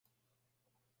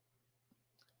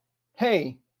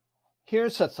Hey,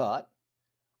 here's a thought.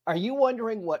 Are you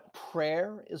wondering what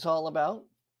prayer is all about?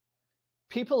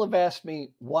 People have asked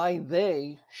me why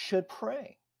they should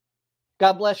pray.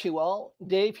 God bless you all.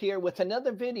 Dave here with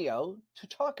another video to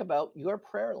talk about your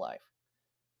prayer life.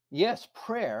 Yes,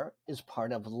 prayer is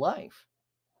part of life.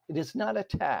 It is not a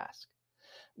task.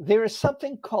 There is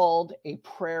something called a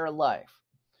prayer life.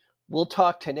 We'll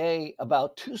talk today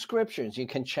about two scriptures. You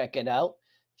can check it out,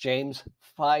 James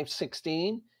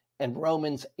 5:16 and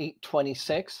Romans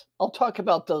 8:26. I'll talk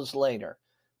about those later,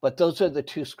 but those are the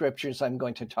two scriptures I'm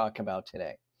going to talk about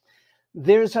today.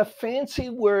 There's a fancy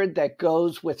word that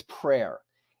goes with prayer.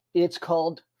 It's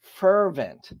called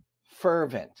fervent.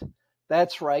 Fervent.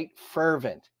 That's right,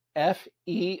 fervent. Fervent.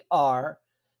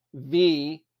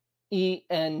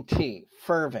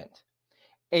 Fervent.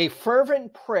 A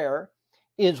fervent prayer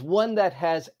is one that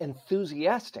has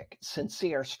enthusiastic,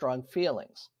 sincere, strong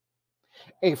feelings.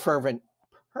 A fervent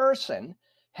person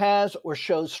has or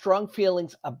shows strong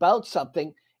feelings about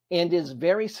something and is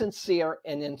very sincere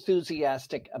and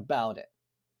enthusiastic about it.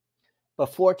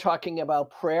 Before talking about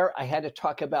prayer, I had to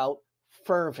talk about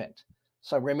fervent.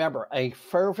 So remember, a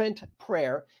fervent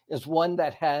prayer is one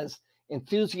that has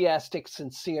enthusiastic,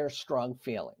 sincere, strong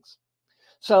feelings.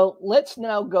 So let's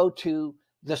now go to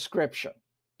the scripture.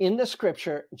 In the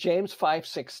scripture, James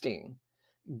 5:16,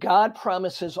 God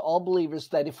promises all believers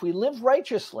that if we live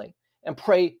righteously and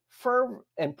pray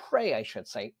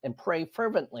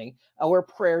fervently, our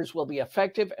prayers will be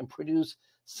effective and produce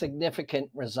significant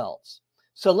results.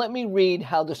 So let me read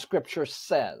how the scripture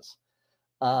says.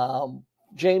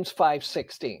 James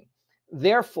 5:16.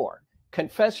 Therefore,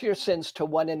 confess your sins to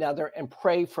one another and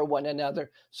pray for one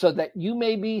another so that you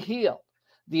may be healed.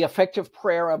 The effective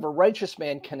prayer of a righteous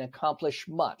man can accomplish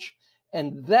much.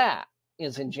 And that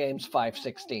is in James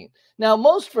 5:16. Now,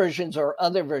 most versions or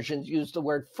other versions use the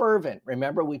word fervent.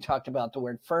 Remember, we talked about the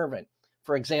word fervent.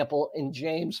 For example, in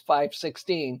James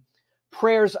 5:16,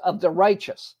 prayers of the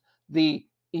righteous, the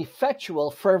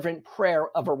effectual fervent prayer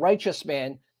of a righteous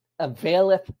man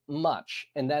availeth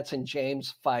much. And that's in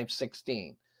James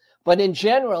 5:16. But in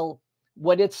general,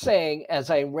 what it's saying, as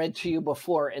I read to you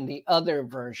before in the other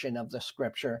version of the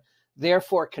scripture,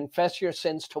 therefore confess your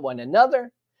sins to one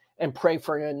another and pray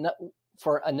for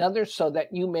another so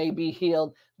that you may be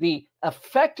healed. The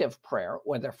effective prayer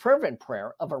or the fervent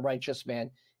prayer of a righteous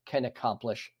man can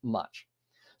accomplish much.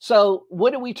 So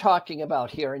what are we talking about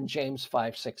here in James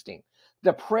 5:16?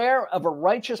 The prayer of a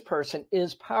righteous person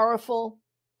is powerful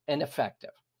and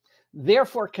effective.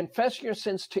 Therefore, confess your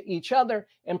sins to each other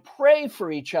and pray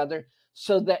for each other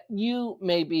so that you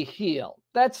may be healed.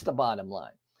 That's the bottom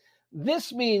line.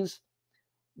 This means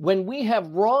when we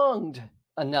have wronged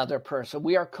another person,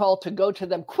 we are called to go to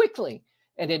them quickly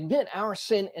and admit our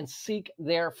sin and seek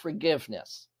their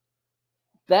forgiveness.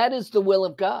 That is the will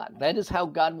of God. That is how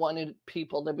God wanted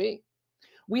people to be.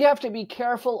 We have to be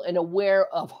careful and aware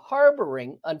of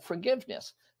harboring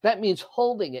unforgiveness. That means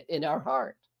holding it in our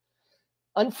heart.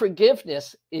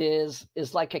 Unforgiveness is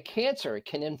like a cancer. It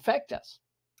can infect us.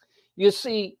 You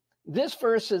see, this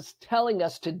verse is telling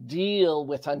us to deal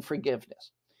with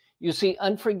unforgiveness. You see,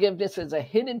 unforgiveness is a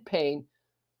hidden pain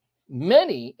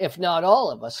many, if not all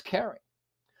of us, carry.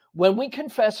 When we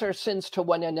confess our sins to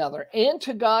one another and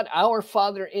to God, our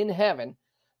Father in heaven,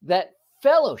 that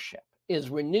fellowship is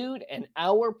renewed and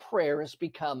our prayers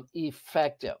become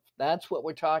effective. That's what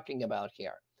we're talking about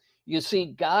here. You see,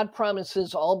 God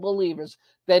promises all believers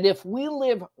that if we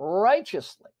live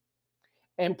righteously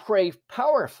and pray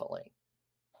powerfully,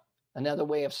 another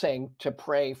way of saying to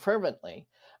pray fervently,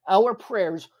 our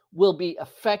prayers will be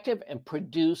effective and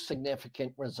produce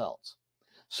significant results.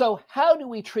 So how do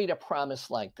we treat a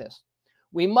promise like this?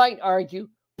 We might argue,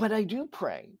 but I do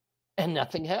pray and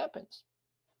nothing happens.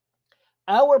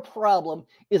 Our problem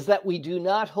is that we do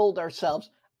not hold ourselves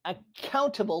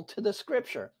accountable to the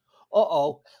scripture.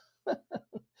 Uh-oh.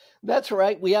 That's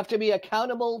right. We have to be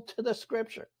accountable to the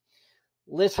scripture.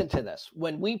 Listen to this.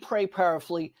 When we pray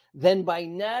powerfully, then by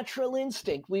natural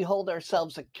instinct, we hold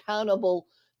ourselves accountable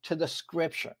to the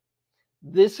scripture.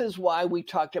 This is why we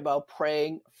talked about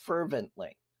praying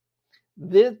fervently.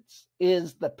 This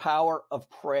is the power of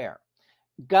prayer.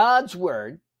 God's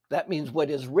word, that means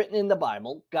what is written in the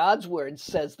Bible, God's word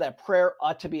says that prayer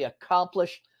ought to be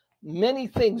accomplished many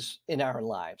things in our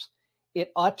lives.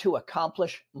 It ought to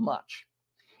accomplish much.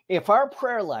 If our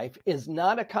prayer life is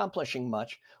not accomplishing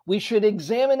much, we should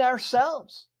examine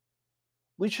ourselves.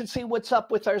 We should see what's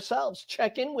up with ourselves,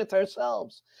 check in with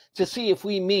ourselves to see if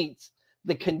we meet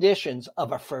the conditions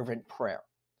of a fervent prayer.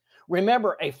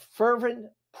 Remember, a fervent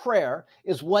prayer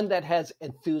is one that has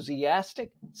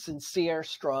enthusiastic, sincere,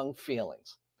 strong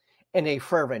feelings. And a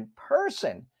fervent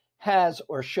person has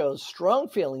or shows strong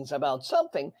feelings about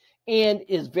something and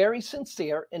is very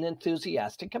sincere and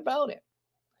enthusiastic about it.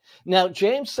 Now,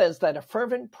 James says that a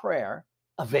fervent prayer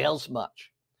avails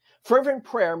much. Fervent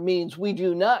prayer means we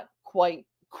do not quite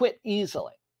quit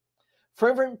easily.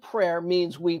 Fervent prayer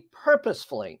means we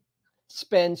purposefully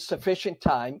spend sufficient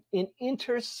time in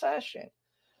intercession.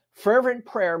 Fervent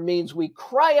prayer means we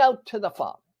cry out to the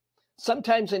Father,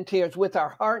 sometimes in tears, with our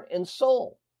heart and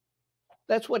soul.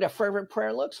 That's what a fervent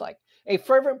prayer looks like. A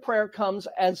fervent prayer comes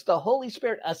as the Holy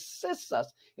Spirit assists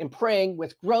us in praying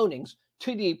with groanings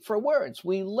too deep for words.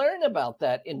 We learn about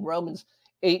that in Romans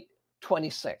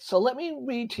 8:26. So let me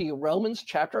read to you Romans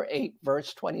chapter 8,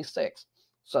 verse 26.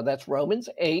 So that's Romans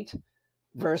 8,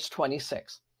 verse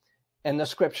 26. And the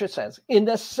scripture says, in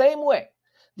the same way,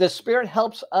 the Spirit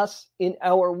helps us in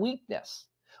our weakness.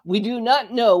 We do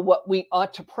not know what we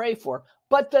ought to pray for,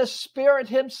 but the Spirit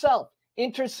himself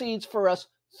intercedes for us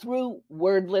through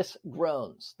wordless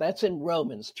groans. That's in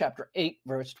Romans chapter 8,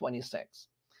 verse 26.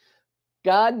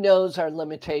 God knows our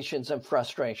limitations and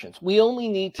frustrations. We only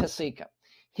need to seek him.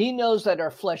 He knows that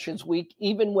our flesh is weak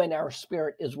even when our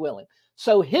spirit is willing.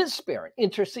 So his Spirit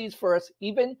intercedes for us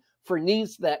even for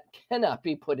needs that cannot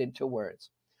be put into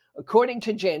words. According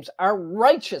to James, our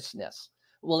righteousness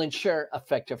will ensure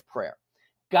effective prayer.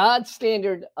 God's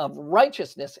standard of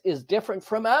righteousness is different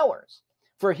from ours,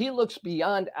 for he looks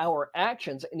beyond our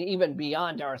actions and even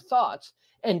beyond our thoughts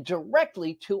and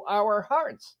directly to our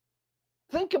hearts.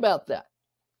 Think about that.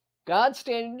 God's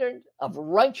standard of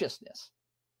righteousness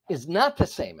is not the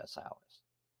same as ours.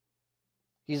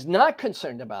 He's not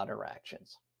concerned about our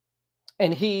actions.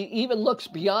 And he even looks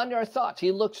beyond our thoughts.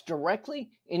 He looks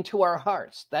directly into our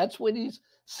hearts. That's what he's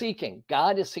seeking.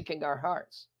 God is seeking our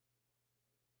hearts.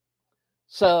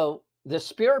 So the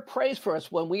Spirit prays for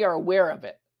us when we are aware of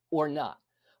it or not.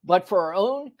 But for our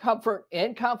own comfort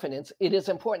and confidence, it is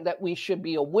important that we should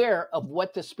be aware of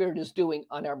what the Spirit is doing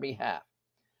on our behalf.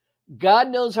 God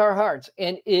knows our hearts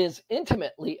and is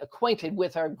intimately acquainted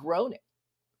with our groaning.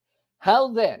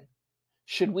 How then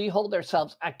should we hold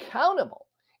ourselves accountable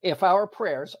if our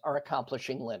prayers are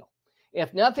accomplishing little?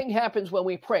 If nothing happens when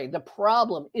we pray, the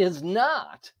problem is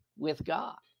not with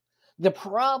God. The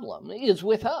problem is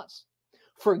with us.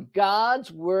 For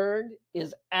God's word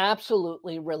is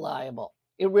absolutely reliable.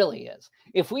 It really is.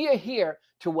 If we adhere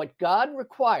to what God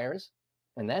requires,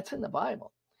 and that's in the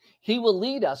Bible, he will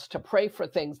lead us to pray for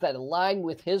things that align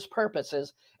with his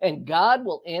purposes, and God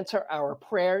will answer our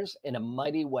prayers in a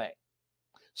mighty way.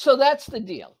 So that's the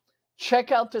deal.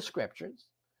 Check out the scriptures,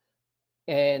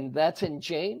 and that's in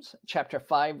James chapter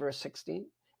 5, verse 16,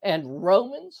 and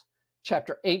Romans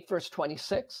chapter 8, verse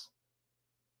 26.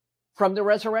 From the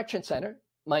Resurrection Center,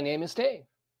 my name is Dave.